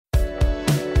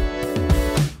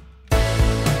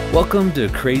Welcome to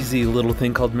Crazy Little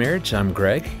Thing Called Marriage. I'm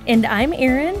Greg. And I'm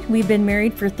Erin. We've been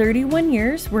married for 31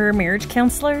 years. We're marriage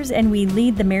counselors, and we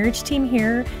lead the marriage team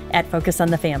here at Focus on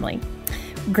the Family.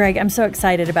 Greg, I'm so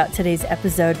excited about today's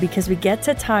episode because we get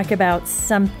to talk about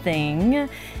something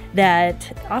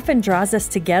that often draws us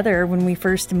together when we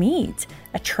first meet: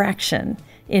 attraction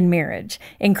in marriage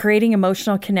and creating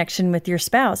emotional connection with your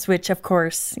spouse, which, of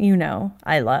course, you know,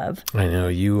 I love. I know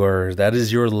that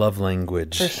is your love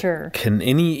language. For sure.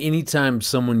 Anytime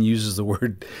someone uses the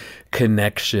word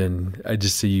connection, I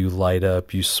just see you light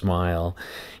up, you smile.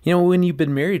 You know, when you've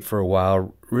been married for a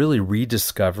while, really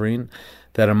rediscovering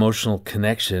that emotional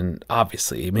connection,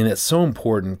 obviously, I mean, it's so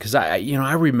important because I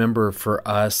remember for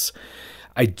us,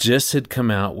 I just had come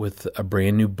out with a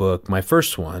brand new book, my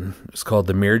first one. It's called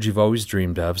The Marriage You've Always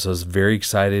Dreamed Of. So I was very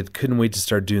excited. Couldn't wait to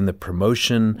start doing the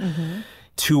promotion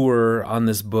tour on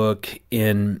this book.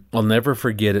 And I'll never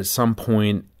forget, at some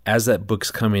point as that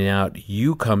book's coming out,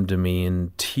 you come to me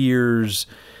in tears.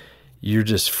 You're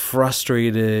just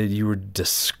frustrated. You were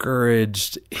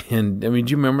discouraged. And I mean,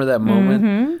 do you remember that moment?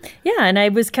 Mm-hmm. Yeah. And I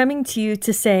was coming to you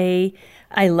to say,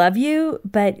 I love you,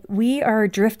 but we are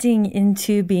drifting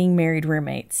into being married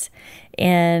roommates.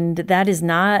 And that is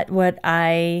not what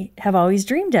I have always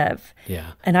dreamed of.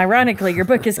 Yeah. And ironically, your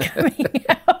book is coming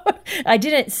out. I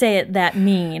didn't say it that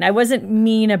mean. I wasn't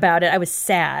mean about it. I was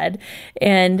sad.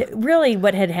 And really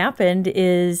what had happened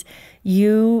is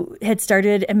you had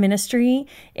started a ministry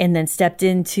and then stepped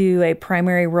into a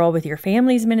primary role with your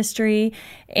family's ministry.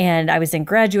 And I was in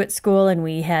graduate school and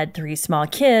we had 3 small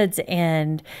kids,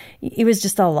 and it was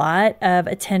just a lot of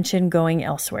attention going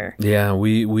elsewhere. Yeah,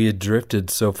 we had drifted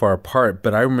so far apart.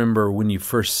 But I remember when you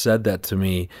first said that to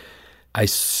me, I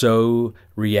so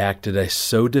reacted. I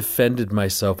so defended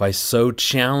myself. I so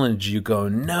challenged you,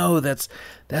 going, no, that's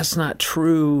not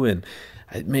true. And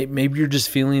maybe you're just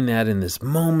feeling that in this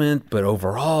moment, but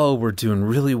overall, we're doing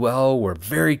really well. We're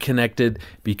very connected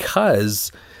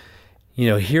because, you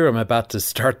know, here I'm about to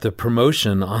start the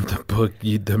promotion on the book,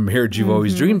 The Marriage You've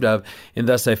Always Dreamed Of, and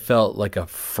thus I felt like a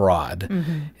fraud.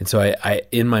 And so I,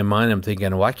 in my mind, I'm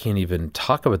thinking, well, I can't even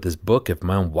talk about this book if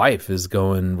my own wife is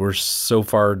going, we're so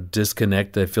far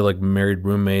disconnected. I feel like married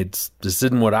roommates. This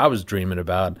isn't what I was dreaming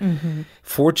about.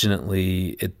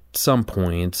 Fortunately, at some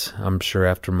point, I'm sure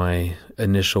after my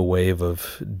initial wave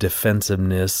of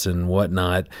defensiveness and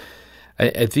whatnot,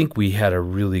 I think we had a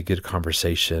really good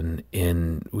conversation,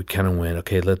 and we kind of went,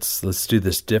 okay, let's do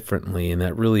this differently. And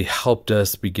that really helped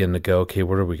us begin to go, okay,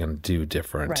 what are we going to do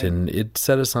different? Right. And it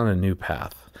set us on a new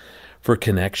path for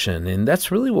connection. And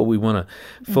that's really what we want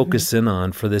to focus in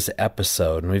on for this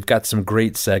episode. And we've got some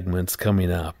great segments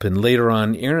coming up. And later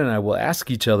on, Erin and I will ask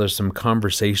each other some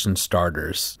conversation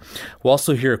starters. We'll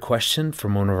also hear a question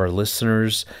from one of our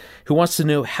listeners who wants to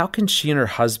know, how can she and her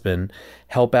husband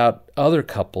help out other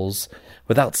couples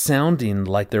without sounding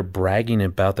like they're bragging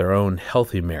about their own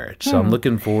healthy marriage? So I'm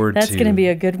looking forward That's going to be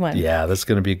a good one. Yeah, that's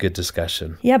going to be a good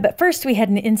discussion. Yeah, but first we had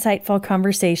an insightful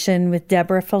conversation with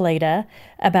Debra Fileta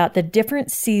about the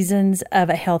different seasons of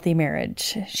a healthy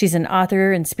marriage. She's an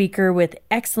author and speaker with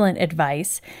excellent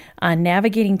advice on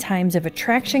navigating times of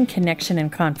attraction, connection,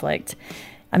 and conflict.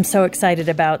 I'm so excited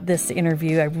about this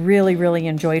interview. I really, really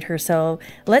enjoyed her. So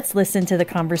let's listen to the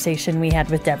conversation we had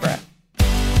with Debra.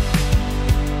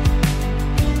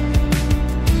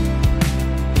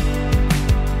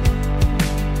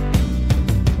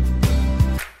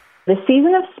 The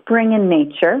season of spring in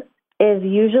nature is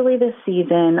usually the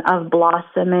season of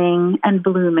blossoming and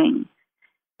blooming.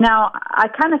 Now, I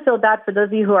kind of feel bad for those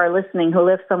of you who are listening who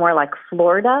live somewhere like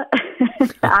Florida.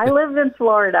 I lived in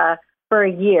Florida for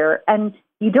a year, and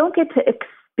you don't get to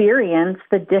experience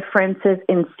the differences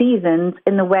in seasons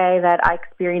in the way that I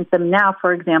experience them now,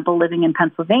 for example, living in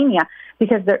Pennsylvania,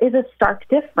 because there is a stark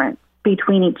difference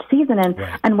between each season.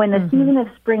 And when the season of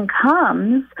spring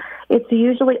comes, it's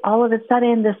usually all of a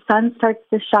sudden the sun starts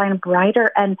to shine brighter,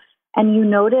 and you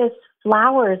notice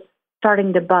flowers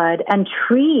starting to bud and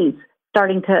trees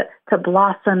starting to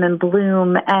blossom and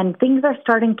bloom, and things are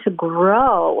starting to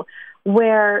grow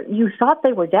where you thought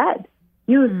they were dead.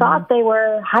 You thought they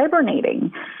were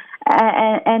hibernating.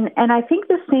 And I think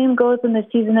the same goes in the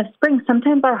season of spring.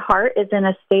 Sometimes our heart is in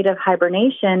a state of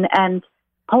hibernation, and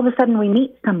all of a sudden we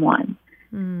meet someone,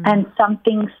 and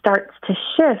something starts to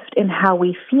shift in how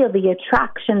we feel. The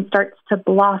attraction starts to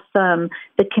blossom.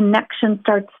 The connection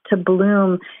starts to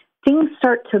bloom. Things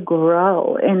start to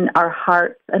grow in our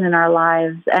hearts and in our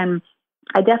lives. And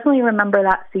I definitely remember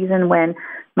that season when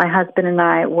my husband and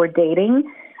I were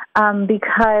dating,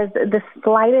 because the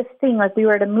slightest thing, like we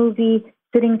were at a movie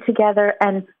sitting together,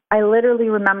 and I literally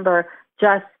remember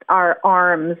just our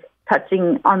arms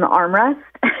touching on the armrest.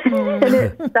 And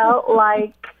it felt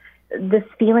like this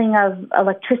feeling of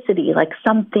electricity, like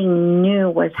something new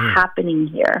was happening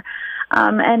here.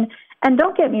 And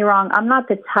don't get me wrong, I'm not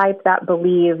the type that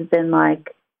believes in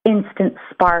like instant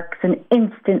sparks and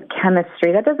instant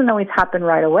chemistry. That doesn't always happen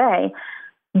right away,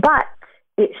 but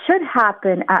it should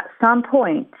happen at some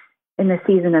point in the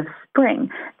season of spring.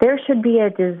 There should be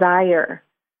a desire,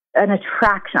 an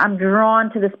attraction. I'm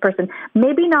drawn to this person.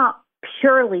 Maybe not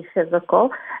purely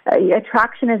physical.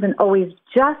 Attraction isn't always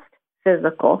just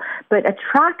physical, but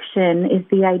attraction is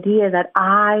the idea that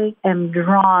I am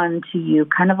drawn to you,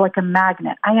 kind of like a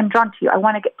magnet. I am drawn to you. I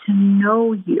want to get to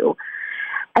know you.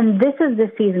 And this is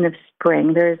the season of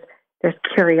spring. There's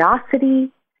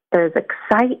curiosity, there's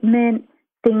excitement,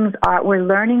 we're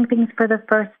learning things for the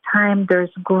first time,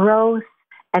 there's growth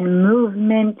and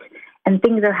movement, and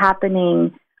things are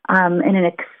happening in an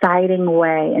exciting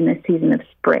way in the season of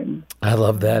spring. I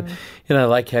love that. And I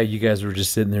like how you guys were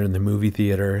just sitting there in the movie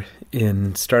theater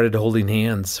and started holding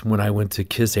hands. When I went to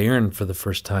kiss Erin for the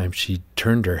first time, she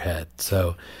turned her head.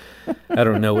 So I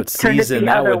don't know what season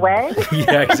that would. Way?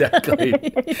 Yeah, exactly.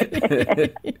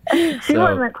 She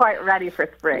wasn't quite ready for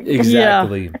spring.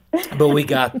 Exactly. Yeah. But we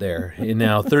got there. And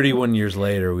now 31 years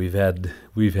later, we've had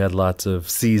lots of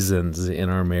seasons in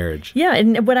our marriage. Yeah,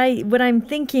 and what I'm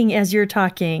thinking as you're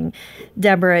talking,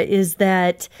 Debra, is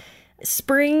that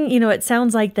spring, it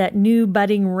sounds like that new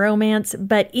budding romance,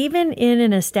 but even in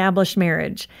an established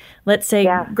marriage, let's say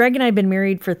Greg and I have been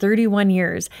married for 31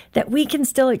 years, that we can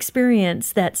still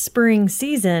experience that spring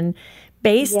season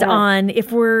based on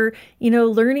if we're,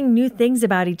 learning new things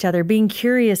about each other, being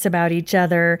curious about each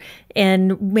other,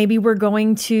 and maybe we're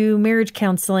going to marriage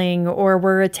counseling or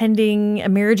we're attending a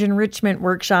marriage enrichment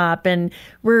workshop and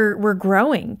we're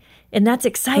growing. And that's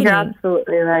exciting. You're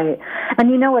absolutely right. And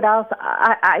you know what else?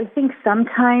 I think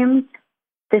sometimes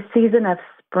the season of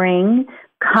spring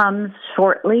comes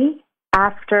shortly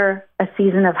after a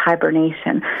season of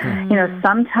hibernation.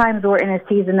 Sometimes we're in a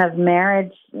season of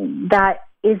marriage that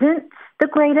isn't the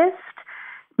greatest.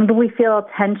 Maybe we feel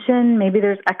tension. Maybe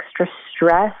there's extra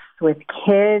stress with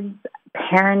kids,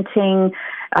 parenting,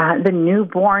 the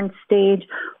newborn stage,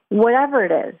 whatever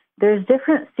it is. There's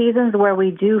different seasons where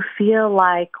we do feel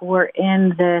like we're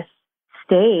in this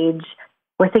stage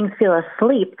where things feel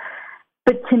asleep.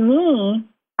 But to me,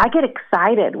 I get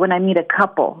excited when I meet a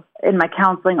couple in my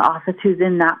counseling office who's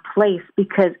in that place,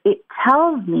 because it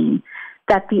tells me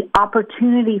that the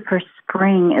opportunity for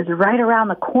spring is right around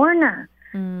the corner.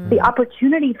 The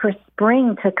opportunity for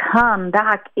spring to come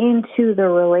back into the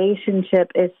relationship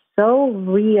is so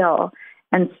real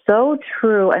and so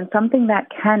true, and something that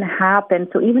can happen.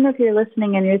 So even if you're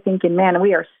listening and you're thinking, man,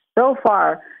 we are so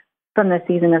far from the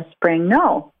season of spring,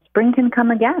 no, spring can come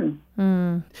again.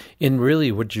 And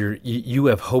really, what you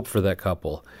have hope for that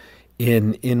couple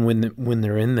in when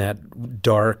they're in that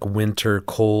dark winter,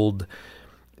 cold,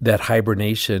 that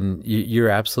hibernation. You're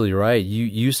absolutely right.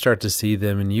 You start to see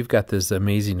them, and you've got this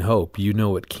amazing hope. You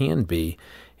know it can be.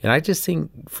 And I just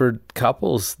think for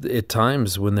couples, at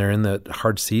times when they're in the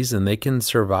hard season, they can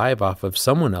survive off of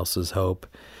someone else's hope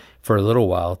for a little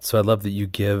while. So I love that you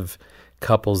give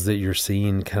couples that you're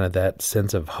seeing kind of that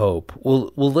sense of hope.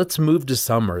 Well, let's move to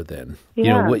summer then.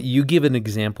 Yeah. What you give an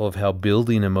example of how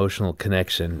building emotional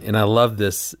connection, and I love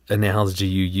this analogy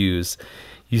you use.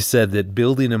 You said that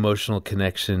building emotional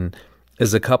connection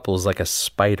as a couple is like a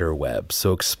spider web.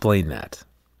 So explain that.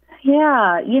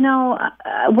 Yeah,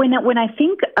 when I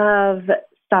think of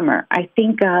summer, I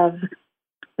think of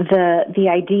the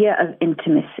idea of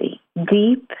intimacy,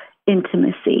 deep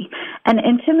intimacy. And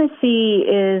intimacy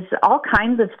is all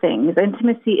kinds of things.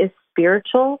 Intimacy is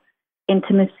spiritual,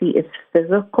 intimacy is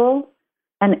physical,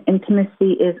 and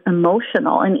intimacy is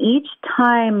emotional. And each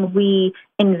time we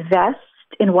invest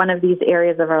in one of these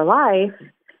areas of our life,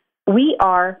 we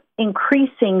are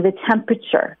increasing the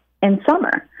temperature in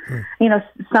summer.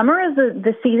 Summer is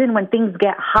the season when things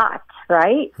get hot,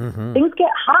 right? Mm-hmm. Things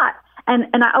get hot. And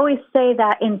I always say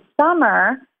that in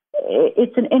summer,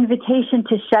 it's an invitation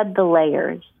to shed the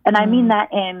layers. And I mean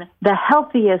that in the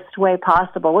healthiest way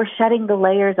possible. We're shedding the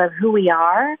layers of who we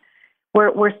are.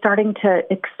 We're starting to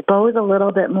expose a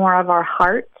little bit more of our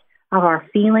heart, of our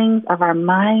feelings, of our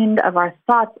mind, of our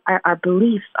thoughts, our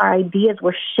beliefs, our ideas.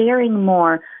 We're sharing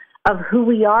more of who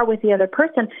we are with the other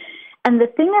person. And the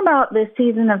thing about this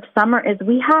season of summer is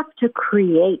we have to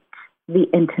create the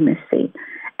intimacy.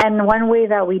 And one way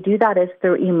that we do that is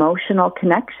through emotional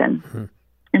connection. Mm-hmm.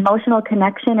 Emotional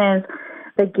connection is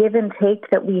the give and take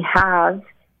that we have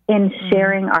in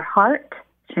sharing our heart,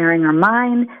 sharing our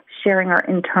mind, sharing our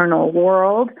internal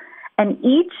world. And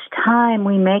each time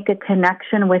we make a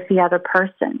connection with the other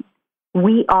person,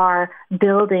 we are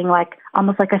building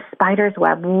almost like a spider's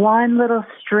web, one little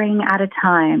string at a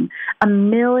time, a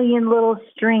million little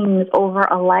strings over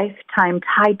a lifetime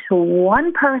tied to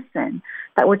one person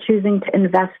that we're choosing to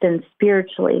invest in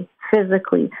spiritually,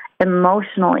 physically,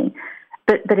 emotionally.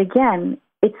 But again,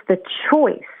 it's the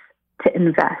choice to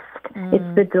invest.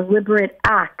 It's the deliberate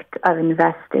act of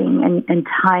investing and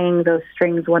tying those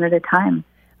strings one at a time.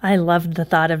 I loved the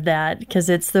thought of that because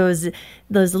it's those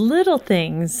little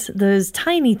things, those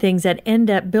tiny things that end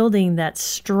up building that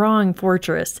strong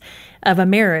fortress of a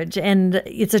marriage. And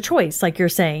it's a choice, like you're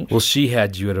saying. Well, she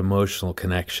had you at emotional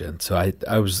connection. So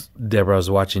Debra, I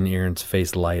was watching Erin's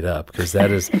face light up because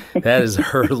that is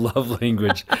her love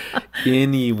language.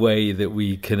 Any way that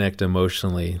we connect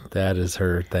emotionally, that is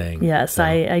her thing. Yes, so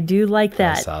I do like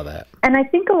that. I saw that. And I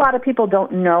think a lot of people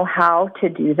don't know how to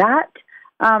do that.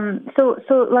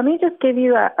 So let me just give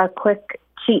you a quick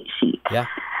cheat sheet. Yeah.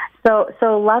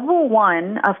 So level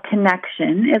 1 of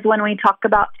connection is when we talk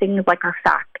about things like our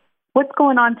facts. What's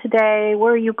going on today?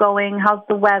 Where are you going? How's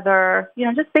the weather?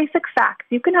 Just basic facts.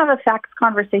 You can have a facts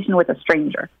conversation with a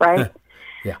stranger, right?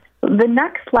 Yeah. The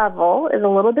next level is a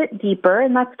little bit deeper,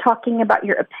 and that's talking about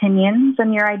your opinions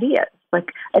and your ideas.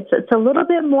 It's a little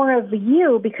bit more of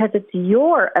you because it's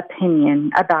your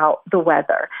opinion about the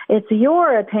weather. It's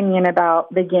your opinion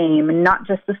about the game and not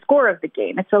just the score of the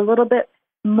game. It's a little bit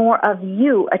more of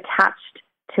you attached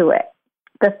to it.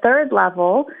 The third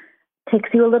level takes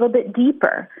you a little bit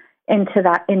deeper into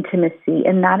that intimacy,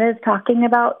 and that is talking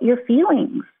about your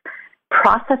feelings,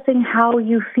 processing how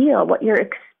you feel, what you're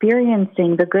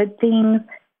experiencing, the good things,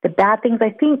 the bad things.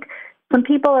 I think some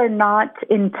people are not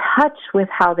in touch with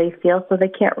how they feel, so they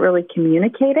can't really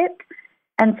communicate it.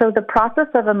 And so the process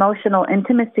of emotional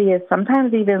intimacy is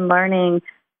sometimes even learning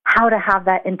how to have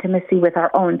that intimacy with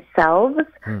our own selves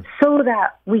so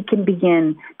that we can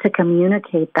begin to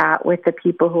communicate that with the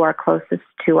people who are closest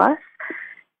to us.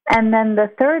 And then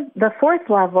the fourth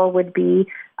level would be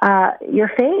your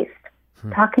faith.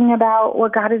 Talking about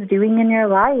what God is doing in your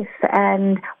life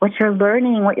and what you're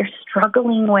learning, what you're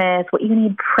struggling with, what you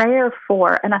need prayer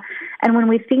for. And when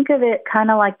we think of it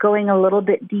kind of like going a little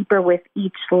bit deeper with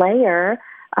each layer,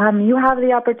 you have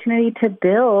the opportunity to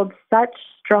build such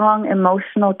strong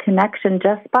emotional connection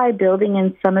just by building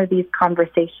in some of these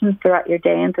conversations throughout your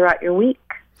day and throughout your week.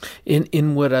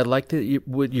 In what I like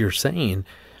what you're saying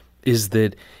is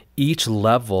that each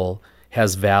level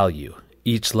has value.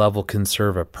 Each level can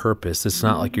serve a purpose. It's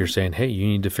not like you're saying, hey, you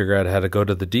need to figure out how to go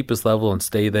to the deepest level and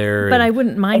stay there. But I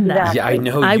wouldn't mind that. Yeah, I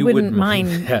know I you wouldn't mind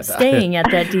staying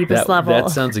at that deepest level. That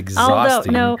sounds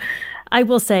exhausting. Although, no, I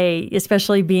will say,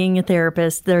 especially being a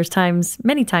therapist, there's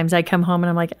many times I come home and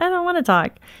I'm like, I don't want to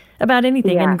talk about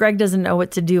anything. Yeah. And Greg doesn't know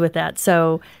what to do with that.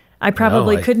 So I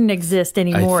probably couldn't exist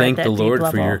anymore. I thank at that the Lord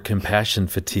level. for your compassion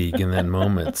fatigue in that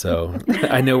moment. So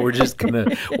I know we're just going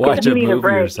to watch a movie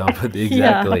or something.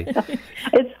 Exactly. Yeah.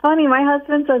 It's funny. My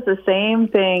husband says the same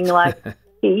thing.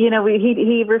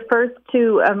 He refers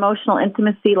to emotional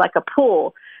intimacy like a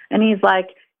pool. And he's like,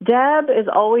 Deb is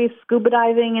always scuba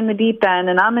diving in the deep end,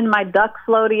 and I'm in my duck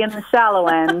floaty in the shallow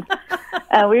end.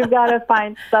 And we've got to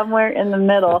find somewhere in the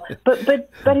middle. But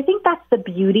I think that's the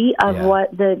beauty of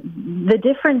what the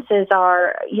differences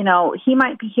are. He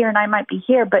might be here and I might be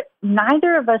here, but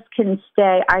neither of us can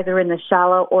stay either in the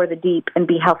shallow or the deep and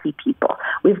be healthy people.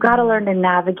 We've got to learn to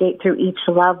navigate through each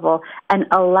level and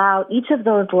allow each of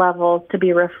those levels to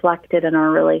be reflected in our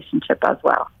relationship as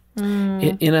well.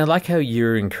 And I like how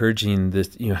you're encouraging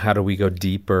this, how do we go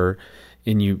deeper?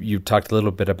 And you talked a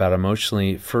little bit about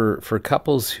emotionally for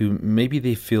couples who maybe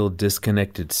they feel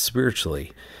disconnected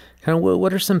spiritually. Kind of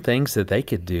what are some things that they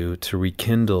could do to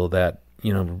rekindle that,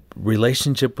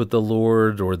 relationship with the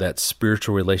Lord or that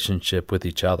spiritual relationship with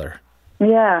each other?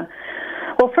 Yeah.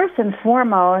 Well, first and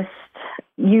foremost,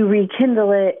 you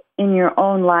rekindle it in your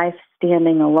own life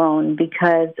standing alone,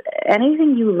 because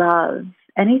anything you love,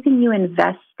 anything you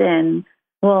invest in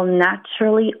will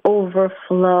naturally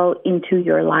overflow into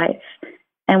your life.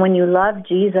 And when you love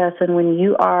Jesus and when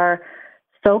you are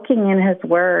soaking in his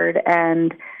word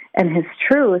and his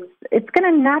truth, it's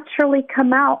going to naturally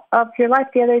come out of your life.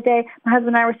 The other day, my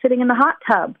husband and I were sitting in the hot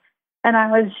tub, and I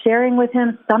was sharing with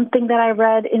him something that I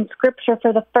read in Scripture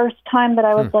for the first time that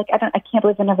I was like, I can't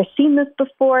believe I've never seen this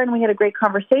before. And we had a great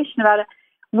conversation about it.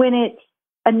 When it's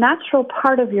a natural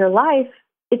part of your life,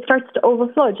 it starts to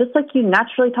overflow. Just like you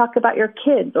naturally talk about your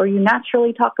kids or you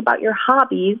naturally talk about your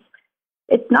hobbies,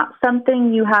 it's not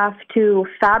something you have to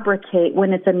fabricate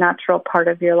when it's a natural part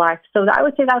of your life. So I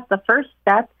would say that's the first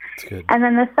step. And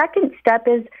then the second step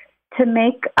is to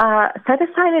set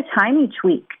aside a time each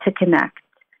week to connect.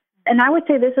 And I would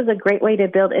say this is a great way to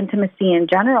build intimacy in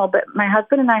general, but my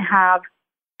husband and I have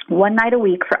one night a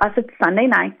week. For us, it's Sunday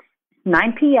night,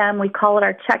 9 p.m. We call it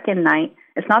our check-in night.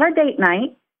 It's not our date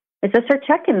night. It's just our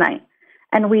check-in night.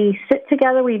 And we sit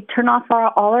together, we turn off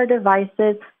all our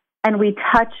devices, and we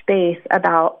touch base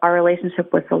about our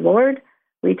relationship with the Lord.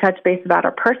 We touch base about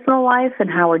our personal life and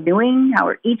how we're doing, how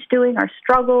we're each doing, our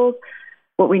struggles,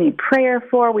 what we need prayer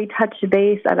for. We touch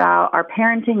base about our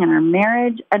parenting and our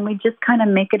marriage, and we just kind of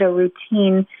make it a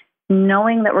routine,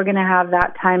 knowing that we're going to have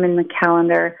that time in the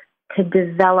calendar to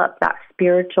develop that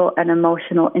spiritual and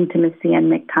emotional intimacy and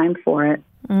make time for it.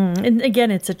 And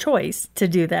again, it's a choice to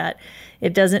do that.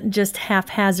 It doesn't just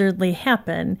haphazardly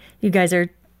happen. You guys are,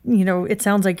 it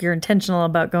sounds like you're intentional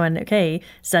about going, okay,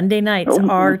 Sunday night's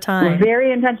our time.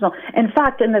 Very intentional. In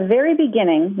fact, in the very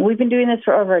beginning, we've been doing this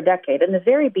for over a decade. In the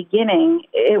very beginning,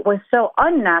 it was so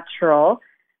unnatural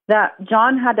that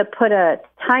John had to put a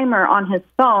timer on his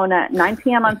phone at 9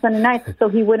 p.m. on Sunday nights so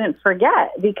he wouldn't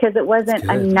forget, because it wasn't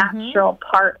a natural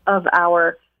part of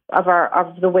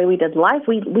the way we did life.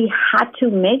 We had to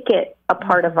make it a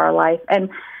part of our life. And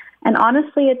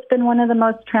honestly, it's been one of the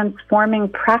most transforming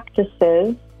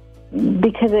practices,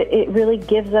 because it really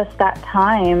gives us that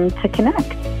time to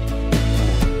connect.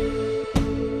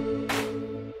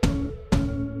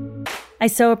 I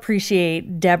so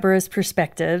appreciate Debra's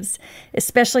perspectives,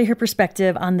 especially her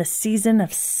perspective on the season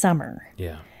of summer.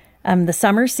 Yeah. The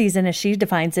summer season, as she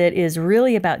defines it, is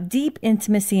really about deep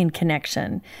intimacy and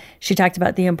connection. She talked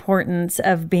about the importance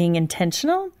of being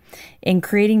intentional in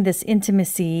creating this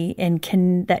intimacy, and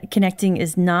that connecting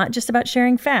is not just about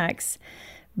sharing facts,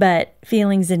 but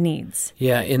feelings and needs.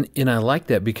 Yeah, and I like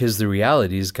that, because the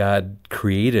reality is God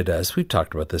created us. We've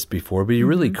talked about this before, but He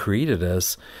really created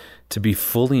us to be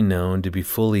fully known, to be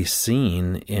fully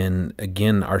seen. And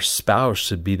again, our spouse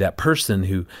should be that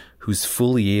person who's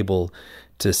fully able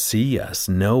to see us,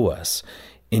 know us.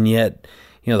 And yet,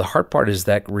 the hard part is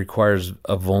that requires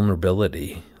a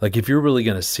vulnerability. Like, if you're really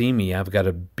going to see me, I've got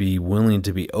to be willing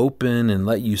to be open and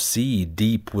let you see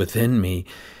deep within me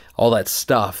all that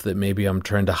stuff that maybe I'm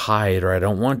trying to hide or I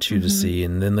don't want you to see.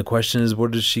 And then the question is,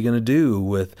 what is she going to do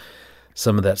with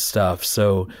some of that stuff?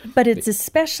 But it's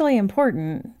especially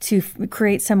important to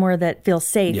create somewhere that feels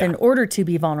safe in order to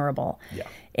be vulnerable. Yeah.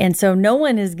 And so no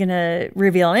one is going to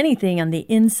reveal anything on the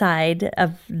inside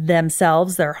of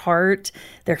themselves, their heart,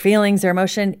 their feelings, their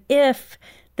emotion, if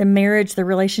the marriage, the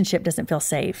relationship doesn't feel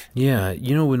safe. Yeah.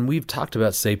 When we've talked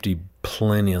about safety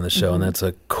plenty on the show, and that's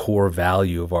a core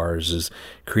value of ours, is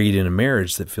creating a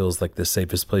marriage that feels like the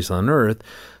safest place on earth,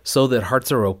 so that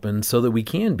hearts are open, so that we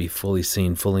can be fully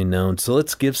seen, fully known. So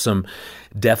let's give some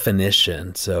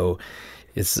definition. So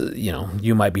it's,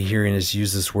 you might be hearing us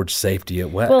use this word safety.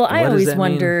 Well, I always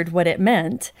wondered what it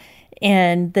meant.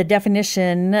 And the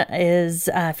definition is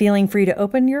feeling free to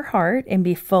open your heart and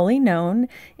be fully known,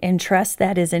 and trust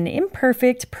that as an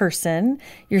imperfect person,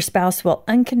 your spouse will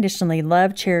unconditionally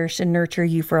love, cherish, and nurture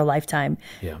you for a lifetime.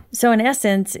 Yeah. So in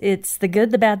essence, it's the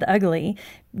good, the bad, the ugly,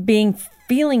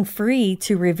 feeling free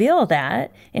to reveal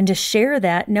that and to share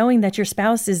that, knowing that your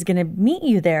spouse is going to meet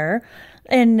you there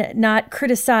and not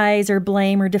criticize or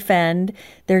blame or defend.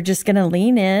 They're just going to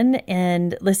lean in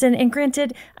and listen. And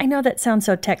granted, I know that sounds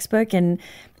so textbook and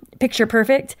picture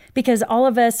perfect, because all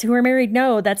of us who are married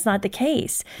know that's not the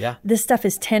case. Yeah. This stuff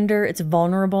is tender, it's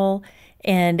vulnerable.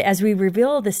 And as we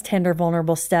reveal this tender,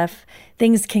 vulnerable stuff,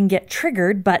 things can get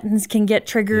triggered, buttons can get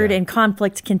triggered, and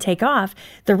conflict can take off.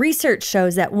 The research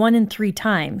shows that 1 in 3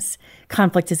 times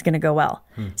conflict is going to go well.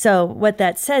 So what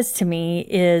that says to me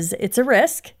is it's a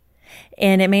risk.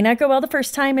 And it may not go well the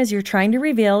first time as you're trying to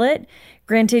reveal it.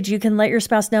 Granted, you can let your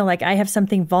spouse know, like, I have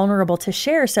something vulnerable to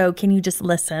share, so can you just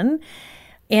listen?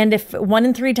 And if 1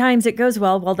 in 3 times it goes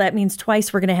well, that means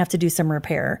twice we're going to have to do some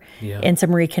repair and some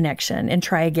reconnection and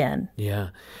try again. Yeah.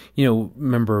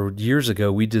 Remember years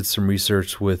ago, we did some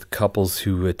research with couples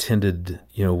who attended,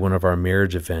 one of our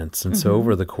marriage events. And so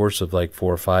over the course of like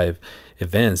 4 or 5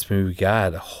 events, maybe we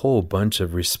got a whole bunch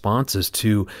of responses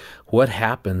to what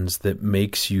happens that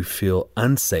makes you feel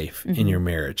unsafe in your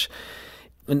marriage.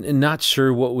 And not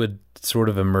sure what would sort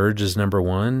of emerge as number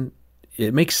one.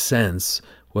 It makes sense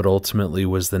what ultimately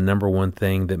was the number one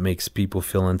thing that makes people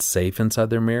feel unsafe inside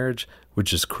their marriage,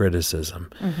 which is criticism.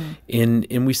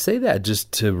 And we say that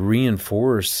just to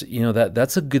reinforce,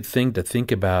 that's a good thing to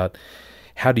think about.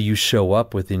 How do you show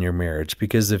up within your marriage?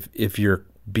 Because if you're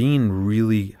being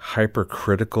really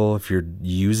hypercritical, if you're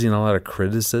using a lot of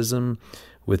criticism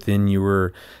within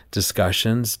your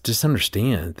discussions, just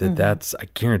understand that that's, I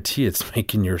guarantee it's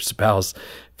making your spouse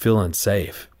feel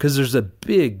unsafe. Because there's a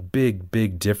big, big,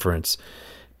 big difference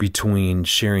between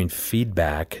sharing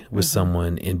feedback with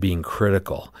someone and being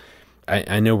critical.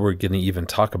 I know we're going to even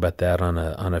talk about that on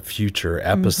a future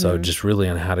episode, just really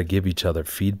on how to give each other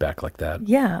feedback like that.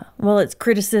 Yeah. Well, it's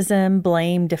criticism,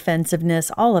 blame, defensiveness,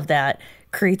 all of that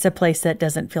creates a place that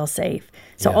doesn't feel safe.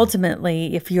 So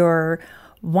ultimately, if you're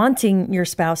wanting your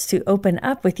spouse to open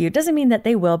up with you, it doesn't mean that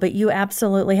they will, but you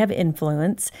absolutely have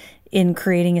influence in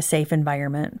creating a safe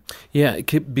environment. Yeah,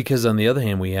 because on the other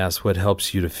hand, we ask what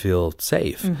helps you to feel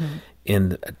safe.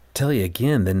 And I tell you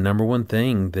again, the number one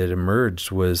thing that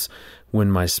emerged was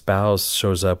when my spouse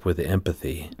shows up with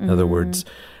empathy. In other words,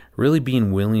 really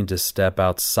being willing to step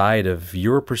outside of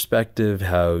your perspective,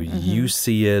 how you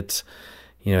see it,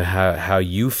 how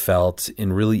you felt,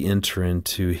 and really enter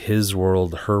into his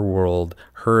world,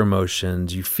 her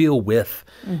emotions. You feel with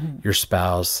your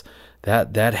spouse.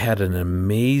 That had an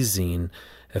amazing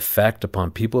effect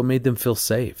upon people. It made them feel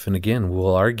safe. And again,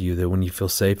 we'll argue that when you feel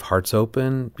safe, heart's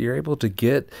open, you're able to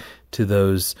get to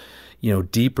those,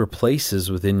 deeper places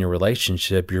within your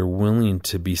relationship. You're willing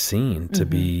to be seen, to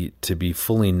be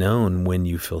fully known when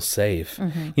you feel safe.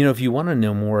 If you want to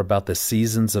know more about the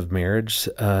seasons of marriage,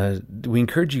 we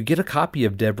encourage you, get a copy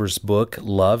of Debra's book,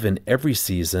 Love in Every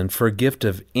Season, for a gift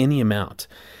of any amount.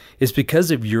 It's because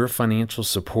of your financial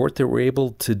support that we're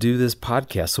able to do this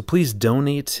podcast. So please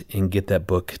donate and get that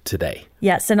book today.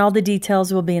 Yes, and all the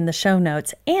details will be in the show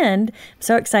notes. And I'm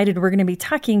so excited we're going to be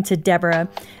talking to Debra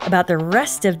about the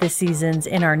rest of the seasons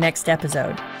in our next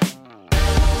episode.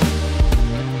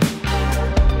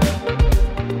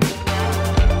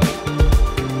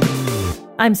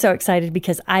 I'm so excited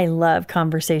because I love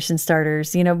conversation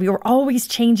starters. We're always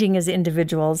changing as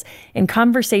individuals, and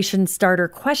conversation starter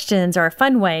questions are a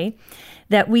fun way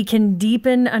that we can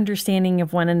deepen understanding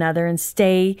of one another and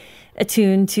stay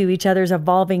attuned to each other's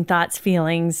evolving thoughts,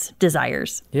 feelings,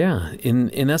 desires. Yeah, and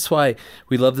that's why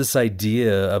we love this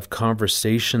idea of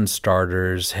conversation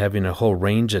starters, having a whole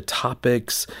range of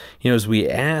topics. As we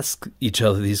ask each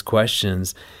other these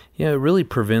questions, it really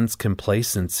prevents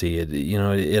complacency.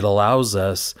 It allows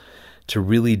us to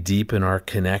really deepen our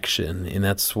connection. And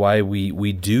that's why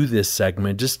we do this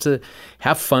segment, just to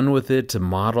have fun with it, to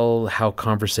model how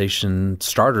conversation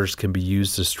starters can be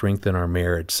used to strengthen our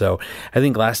marriage. So I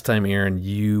think last time, Erin,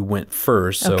 you went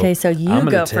first. Okay, so you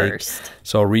go first.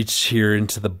 So I'll reach here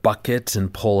into the bucket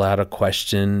and pull out a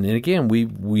question. And again,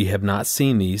 we have not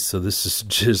seen these, so this is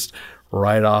just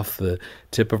right off the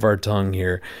tip of our tongue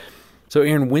here. So,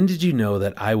 Erin, when did you know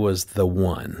that I was the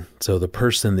one? So the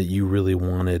person that you really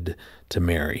wanted to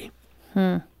marry?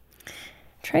 Trying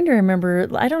to remember.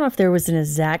 I don't know if there was an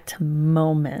exact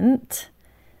moment.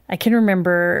 I can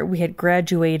remember we had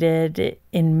graduated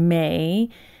in May,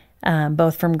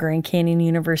 both from Grand Canyon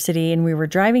University, and we were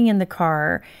driving in the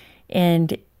car,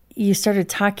 and you started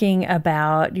talking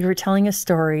about, you were telling a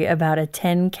story about a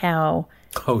 10-cow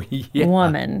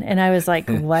woman. And I was like,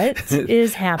 what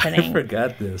is happening? I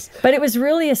forgot this. But it was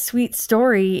really a sweet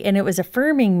story, and it was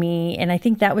affirming me. And I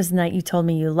think that was the night you told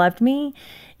me you loved me.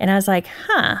 And I was like,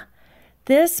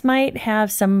 this might have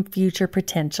some future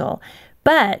potential.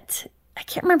 But I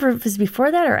can't remember if it was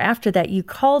before that or after that. You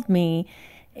called me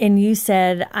and you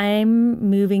said, I'm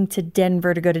moving to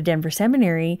Denver to go to Denver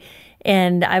Seminary.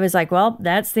 And I was like, well,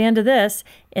 that's the end of this.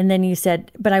 And then you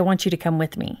said, but I want you to come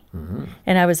with me.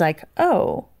 And I was like,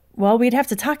 oh, well, we'd have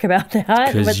to talk about that,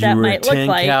 what that might look like. Because you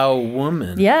were a 10-cow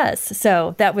woman. Yes.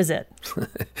 So that was it.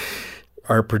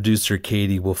 Our producer,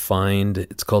 Katie, will find,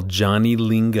 it's called Johnny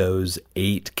Lingo's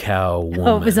 8-cow woman.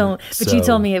 Oh, it was only, but you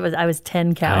told me I was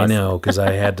 10 cows. I know, because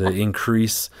I had to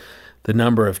increase the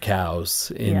number of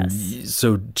cows. And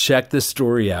so check this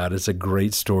story out. It's a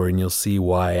great story, and you'll see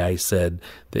why I said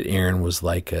that Erin was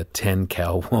like a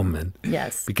 10-cow woman.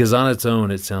 Yes. Because on its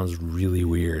own, it sounds really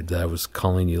weird that I was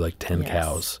calling you like 10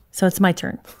 cows. So it's my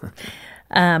turn.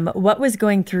 What was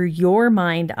going through your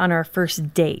mind on our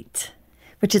first date?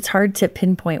 Which it's hard to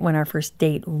pinpoint when our first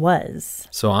date was.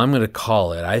 So I'm going to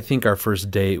call it. I think our first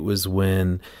date was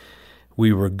when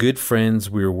we were good friends.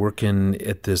 We were working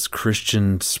at this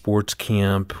Christian sports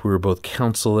camp. We were both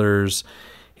counselors.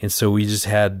 And so we just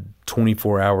had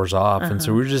 24 hours off. And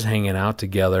so we were just hanging out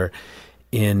together.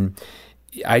 And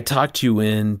I talked you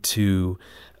into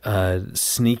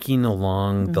sneaking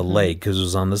along the lake, because it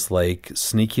was on this lake,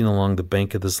 sneaking along the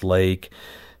bank of this lake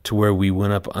to where we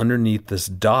went up underneath this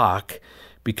dock,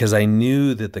 because I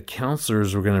knew that the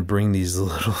counselors were going to bring these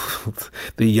the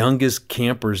youngest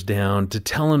campers down to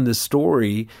tell them this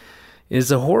story.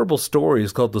 It's a horrible story.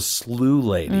 It's called The Slough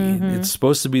Lady. It's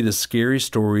supposed to be the scary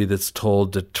story that's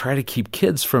told to try to keep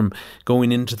kids from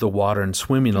going into the water and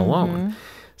swimming alone.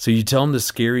 So you tell them the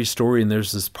scary story, and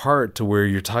there's this part to where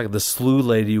you're talking, the slew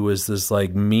lady was this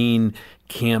like mean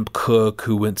camp cook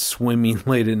who went swimming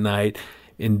late at night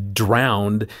and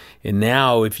drowned. And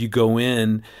now if you go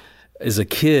in as a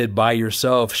kid by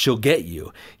yourself, she'll get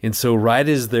you. And so right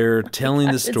as they're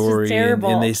telling the story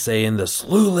and they say, and the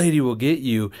slew lady will get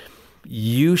you,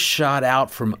 you shot out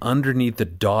from underneath the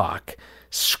dock,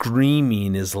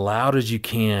 screaming as loud as you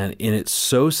can, and it's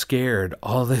so scared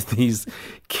all of these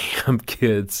camp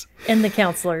kids and the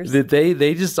counselors that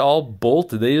they just all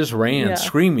bolted. They just ran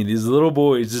screaming. These little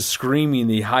boys just screaming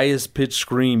the highest pitched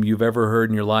scream you've ever heard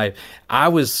in your life. I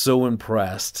was so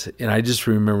impressed, and I just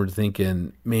remembered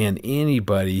thinking, man,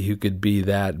 anybody who could be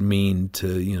that mean to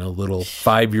little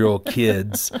 5-year-old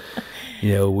kids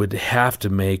would have to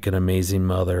make an amazing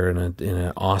mother and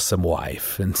an awesome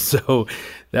wife. And so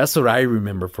that's what I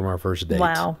remember from our first date.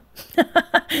 Wow.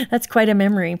 That's quite a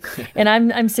memory. And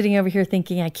I'm sitting over here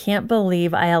thinking, I can't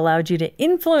believe I allowed you to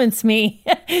influence me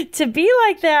to be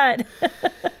like that.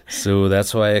 So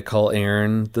that's why I call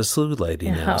Erin the slew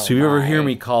lady now. So if you ever hear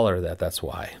me call her that, that's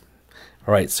why.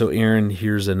 All right. So Erin,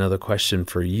 here's another question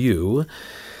for you.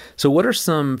 So what are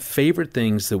some favorite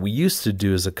things that we used to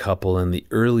do as a couple in the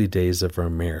early days of our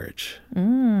marriage?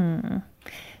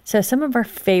 So some of our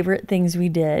favorite things we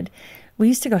did, we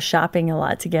used to go shopping a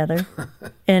lot together.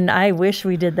 And I wish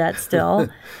we did that still.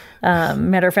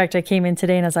 Matter of fact, I came in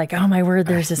today and I was like, oh my word,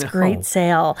 there's this great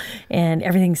sale and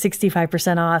everything's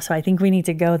 65% off. So I think we need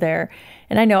to go there.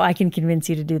 And I know I can convince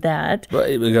you to do that. Well,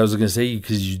 I was going to say,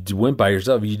 because you went by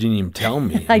yourself, you didn't even tell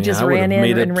me. I just ran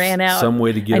in and ran out. Some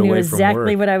way to get away from work. I knew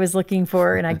exactly what I was looking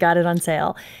for, and I got it on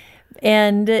sale.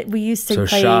 And we used to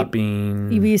play shopping.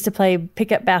 We used to play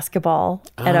pickup basketball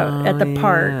at the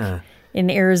park in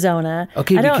Arizona.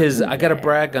 Okay, because I got to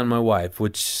brag on my wife,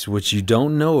 which you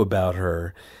don't know about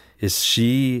her, is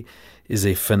she is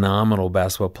a phenomenal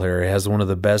basketball player. Has one of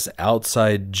the best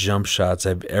outside jump shots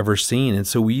I've ever seen. And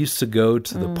so we used to go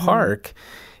to the park,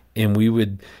 and we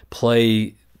would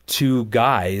play two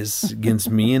guys against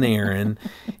me and Erin.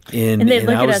 And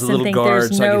I was the little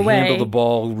guard, so I could handle the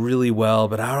ball really well.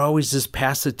 But I would always just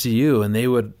pass it to you, and they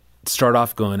would start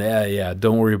off going, yeah,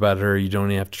 don't worry about her. You don't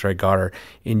even have to try guard her.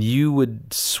 And you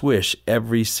would swish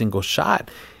every single shot.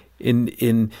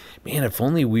 And man, if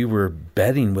only we were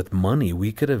betting with money,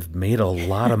 we could have made a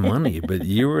lot of money. But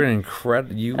you were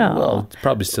incredible. Well,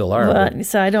 probably still are. Well,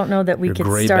 so I don't know that we could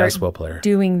start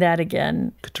doing that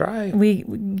again. Could try.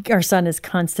 Our son is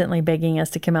constantly begging us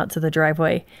to come out to the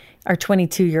driveway. Our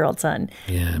 22-year-old son,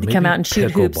 to come out and shoot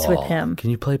hoops with him.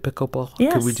 Can you play pickleball?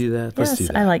 Yes. Could we do that? Let's do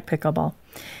that. I like pickleball.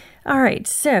 All right.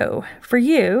 So for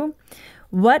you,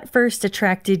 what first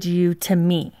attracted you to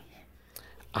me?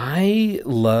 I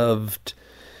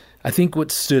think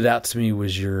what stood out to me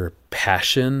was your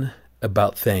passion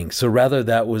about things. So rather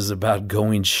that was about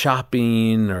going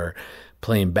shopping or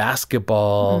playing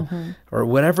basketball or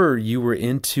whatever you were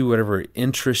into, whatever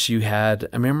interests you had.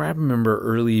 I remember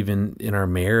early even in our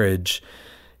marriage,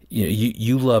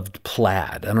 you loved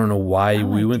plaid. I don't know why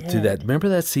we went through that. Remember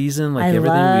that season? Like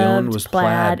everything we owned was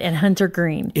plaid and hunter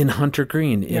green. In hunter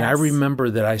green. Yes. And I remember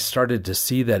that I started to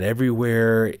see that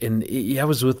everywhere. And I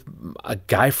was with a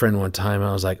guy friend one time.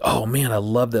 I was like, oh man, I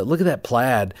love that. Look at that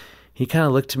plaid. He kind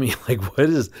of looked at me like, what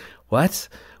is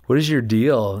your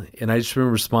deal? And I just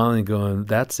remember smiling and going,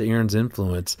 that's Erin's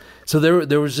influence. So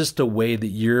there was just a way that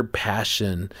your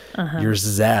passion, your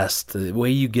zest, the way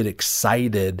you get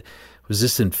excited was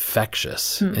just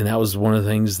infectious. And that was one of the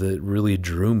things that really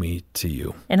drew me to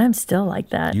you. And I'm still like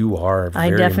that. You are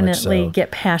very much so. I definitely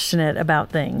get passionate about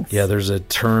things. Yeah, there's a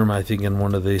term, I think, in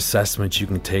one of the assessments you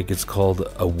can take. It's called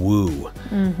a woo.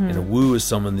 And a woo is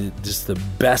someone that just the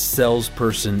best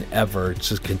salesperson ever. It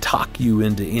just can talk you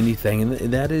into anything.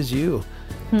 And that is you.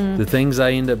 The things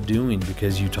I end up doing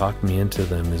because you talk me into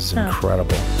them is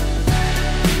incredible.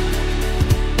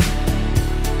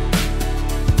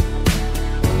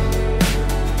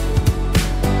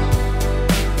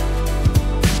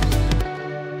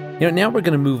 Now we're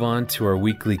going to move on to our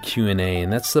weekly Q&A,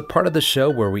 and that's the part of the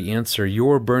show where we answer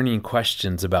your burning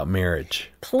questions about marriage.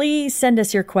 Please send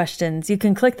us your questions. You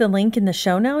can click the link in the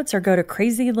show notes or go to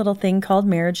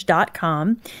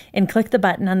crazylittlethingcalledmarriage.com and click the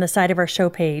button on the side of our show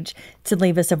page to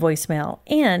leave us a voicemail.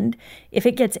 And if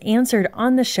it gets answered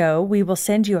on the show, we will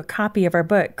send you a copy of our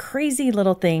book, Crazy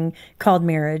Little Thing Called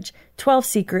Marriage, 12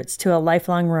 Secrets to a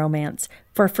Lifelong Romance,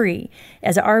 for free,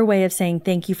 as our way of saying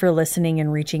thank you for listening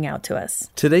and reaching out to us.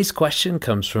 Today's question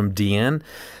comes from Deanne,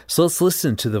 so let's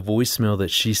listen to the voicemail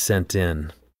that she sent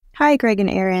in. Hi, Greg and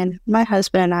Erin. My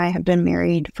husband and I have been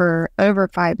married for over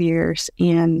 5 years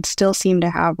and still seem to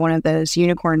have one of those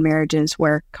unicorn marriages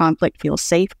where conflict feels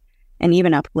safe and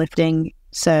even uplifting.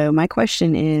 So my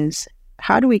question is,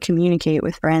 how do we communicate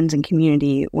with friends and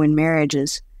community when marriage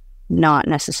is not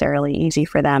necessarily easy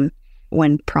for them?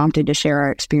 When prompted to share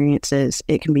our experiences,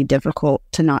 it can be difficult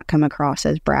to not come across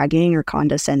as bragging or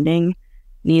condescending,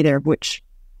 neither of which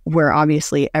we're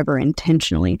obviously ever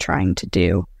intentionally trying to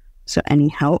do. So any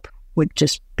help would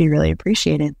just be really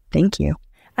appreciated. Thank you.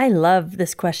 I love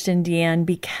this question, Deanne,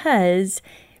 because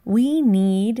we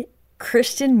need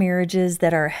Christian marriages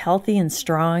that are healthy and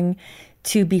strong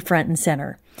to be front and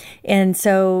center. And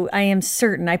so I am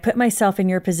certain, I put myself in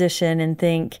your position and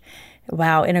think,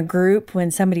 wow, in a group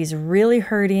when somebody's really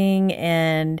hurting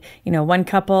and, one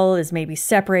couple is maybe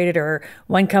separated or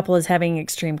one couple is having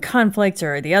extreme conflicts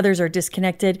or the others are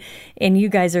disconnected and you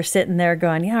guys are sitting there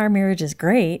going, yeah, our marriage is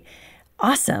great.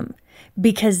 Awesome.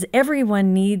 Because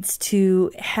everyone needs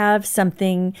to have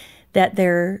something that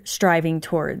they're striving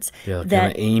towards. Yeah,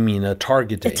 kind of aiming a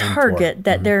target to aim a target toward.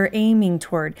 That they're aiming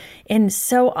toward. And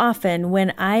so often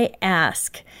when I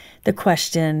ask the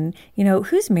question,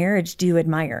 whose marriage do you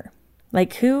admire?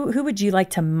 Like who would you like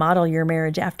to model your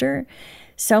marriage after?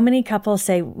 So many couples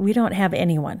say, we don't have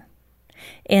anyone.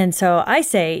 And so I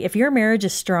say, if your marriage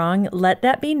is strong, let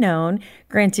that be known.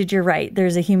 Granted, you're right.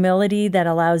 There's a humility that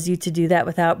allows you to do that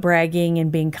without bragging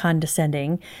and being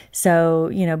condescending. So,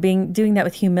 doing that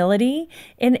with humility.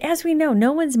 And as we know,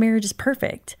 no one's marriage is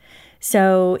perfect.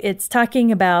 So it's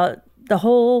talking about the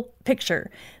whole picture,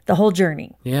 the whole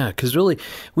journey. Yeah, because really,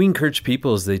 we encourage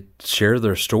people as they share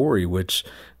their story, which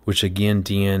again,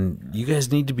 Deanne, you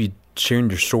guys need to be sharing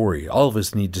your story. All of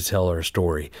us need to tell our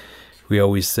story. We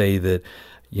always say that,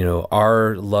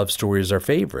 our love story is our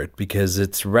favorite because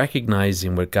it's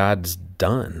recognizing what God's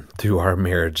done through our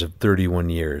marriage of 31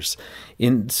 years.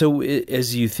 And so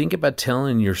as you think about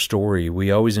telling your story,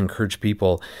 we always encourage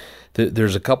people that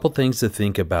there's a couple things to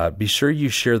think about. Be sure you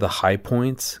share the high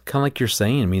points, kind of like you're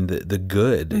saying. I mean, the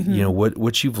good,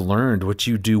 what you've learned, what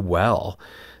you do well,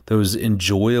 those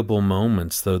enjoyable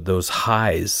moments, those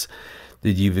highs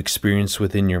that you've experienced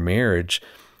within your marriage.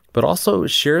 But also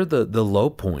share the low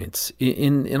points.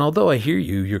 And although I hear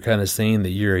you're kind of saying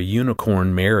that you're a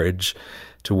unicorn marriage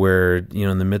to where,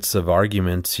 in the midst of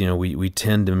arguments, we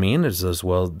tend to manage those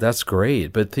well. That's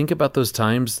great. But think about those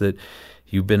times that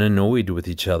you've been annoyed with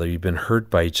each other, you've been hurt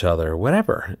by each other,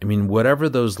 whatever. I mean, whatever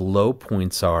those low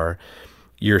points are,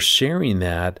 you're sharing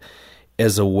that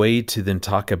as a way to then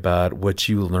talk about what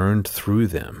you learned through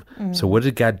them. So what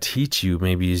did God teach you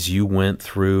maybe as you went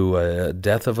through a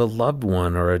death of a loved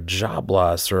one or a job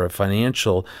loss or a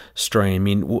financial strain? I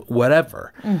mean,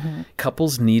 whatever.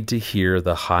 Couples need to hear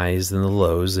the highs and the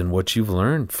lows and what you've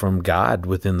learned from God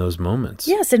within those moments.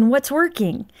 Yes, and what's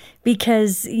working.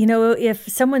 Because, if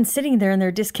someone's sitting there and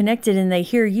they're disconnected and they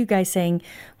hear you guys saying,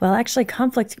 well, actually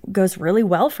conflict goes really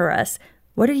well for us.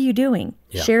 What are you doing?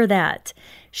 Yeah.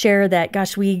 Share that,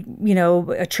 gosh, we,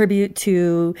 attribute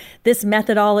to this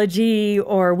methodology,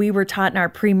 or we were taught in our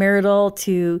premarital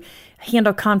to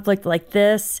handle conflict like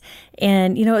this.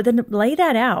 And, then lay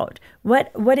that out.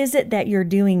 What is it that you're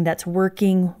doing that's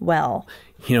working well?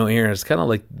 Aaron, it's kind of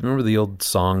like, remember the old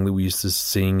song that we used to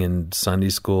sing in Sunday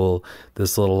school,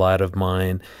 This Little Light of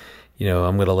Mine?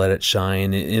 I'm going to let it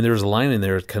shine. And there's a line in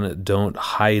there, kind of, don't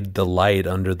hide the light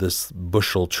under this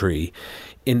bushel tree.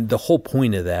 And the whole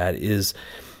point of that is,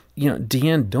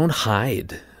 Deanne, don't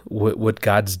hide what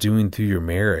God's doing through your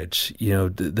marriage.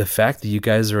 The fact that you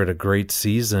guys are at a great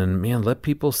season, man, let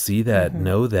people see that,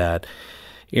 know that.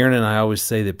 Aaron and I always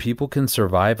say that people can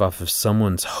survive off of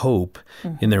someone's hope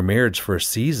in their marriage for a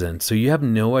season. So you have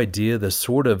no idea the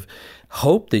sort of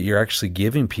hope that you're actually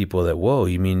giving people that, whoa,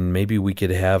 you mean maybe we could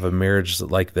have a marriage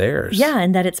like theirs. Yeah,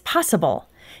 and that it's possible.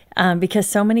 Because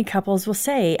so many couples will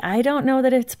say, I don't know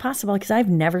that it's possible because I've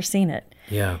never seen it.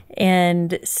 Yeah.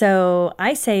 And so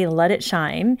I say, let it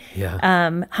shine,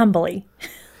 humbly.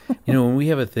 When we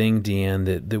have a thing,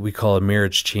 Deanne, that we call a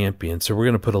marriage champion, so we're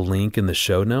going to put a link in the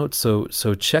show notes. So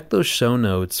check those show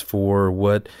notes for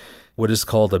what is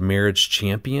called a marriage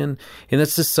champion. And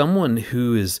that's just someone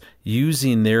who is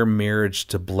using their marriage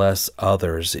to bless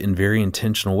others in very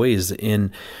intentional ways.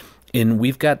 And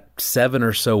we've got 7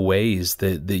 or so ways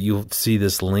that you'll see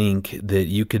this link that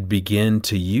you could begin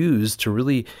to use to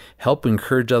really help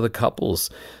encourage other couples.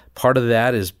 Part of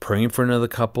that is praying for another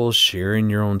couple, sharing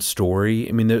your own story.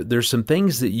 I mean, there's some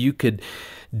things that you could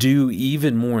do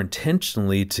even more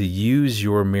intentionally to use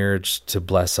your marriage to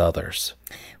bless others.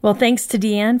 Well, thanks to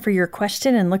Deanne for your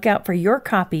question, and look out for your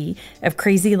copy of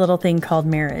Crazy Little Thing Called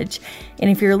Marriage. And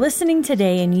if you're listening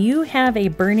today and you have a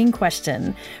burning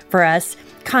question for us,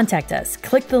 contact us.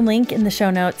 Click the link in the show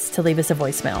notes to leave us a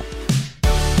voicemail.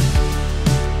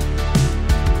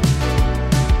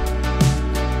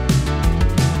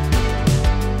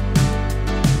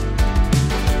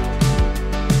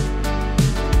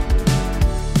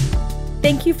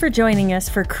 Thank you for joining us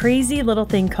for Crazy Little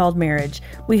Thing Called Marriage.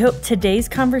 We hope today's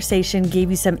conversation gave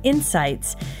you some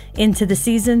insights into the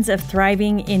seasons of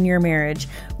thriving in your marriage.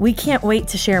 We can't wait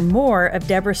to share more of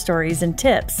Debra's stories and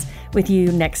tips with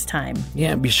you next time.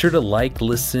 Yeah, be sure to like,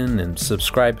 listen, and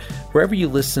subscribe wherever you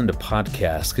listen to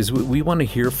podcasts, because we want to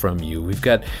hear from you. We've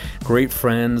got great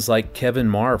friends like Kevin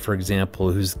Marr, for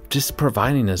example, who's just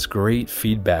providing us great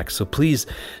feedback. So please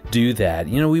do that.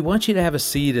 We want you to have a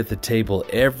seat at the table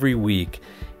every week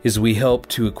as we help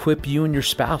to equip you and your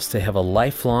spouse to have a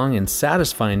lifelong and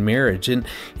satisfying marriage. And,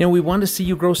 we want to see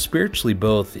you grow spiritually,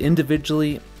 both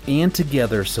individually and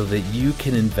together, so that you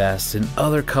can invest in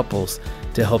other couples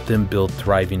to help them build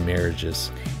thriving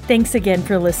marriages. Thanks again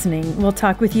for listening. We'll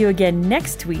talk with you again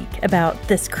next week about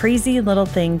this crazy little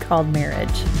thing called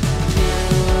marriage.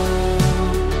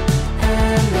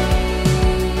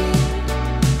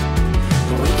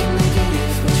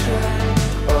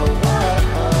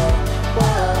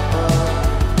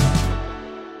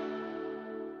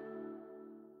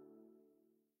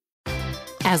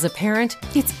 As a parent,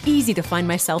 it's easy to find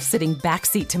myself sitting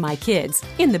backseat to my kids,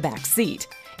 in the back seat.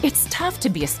 It's tough to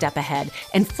be a step ahead,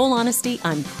 and full honesty,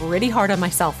 I'm pretty hard on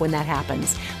myself when that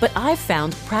happens. But I've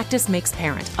found Practice Makes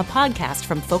Parent, a podcast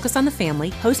from Focus on the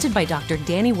Family, hosted by Dr.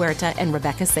 Danny Huerta and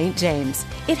Rebecca St. James.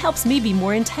 It helps me be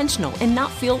more intentional and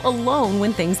not feel alone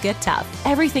when things get tough.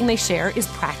 Everything they share is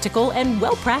practical and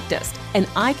well-practiced, and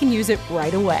I can use it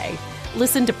right away.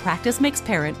 Listen to Practice Makes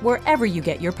Parent wherever you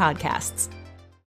get your podcasts.